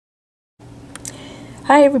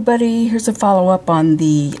Hi everybody, here's a follow-up on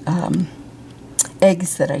the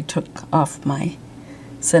eggs that I took off my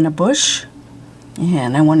senna bush,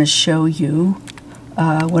 and I want to show you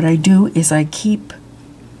what I do is I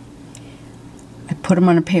put them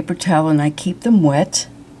on a paper towel and I keep them wet.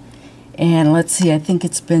 And let's see, I think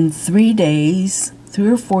it's been 3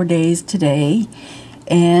 or 4 days today,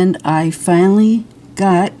 and I finally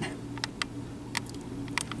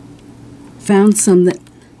found some that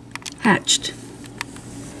hatched,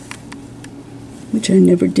 which I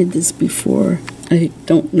never did this before. I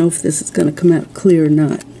don't know if this is going to come out clear or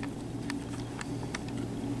not.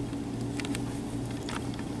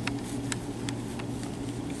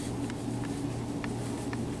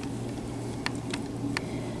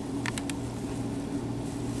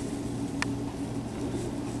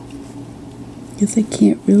 Because I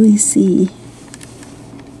can't really see.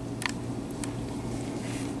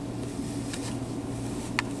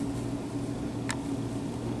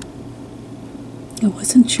 I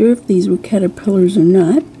wasn't sure if these were caterpillars or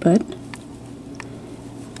not, but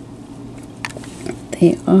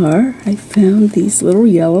they are. I found these little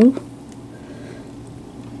yellow.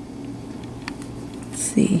 Let's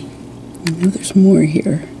see. I know there's more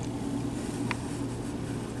here.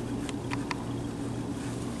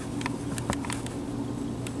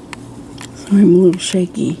 So I'm a little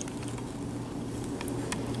shaky.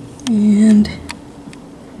 And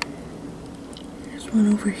there's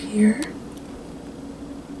one over here.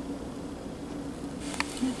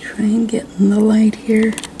 Try and get in the light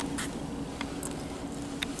here.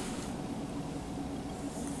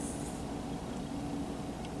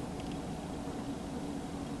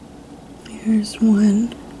 Here's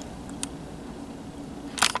one.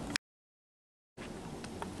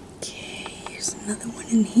 Okay, here's another one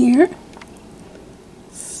in here.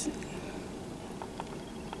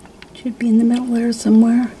 Should be in the middle there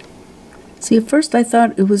somewhere. See, at first I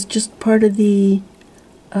thought it was just part of the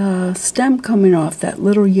stem coming off, that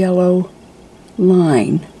little yellow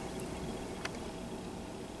line,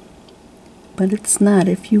 but it's not.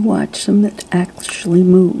 If you watch them, it actually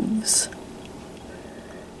moves.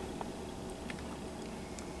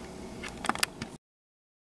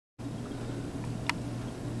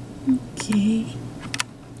 Okay,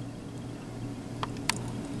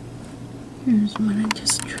 here's one I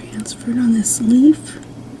just transferred on this leaf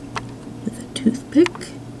with a toothpick.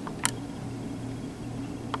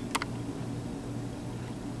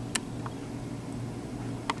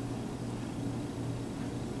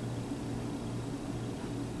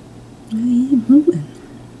 Keep moving.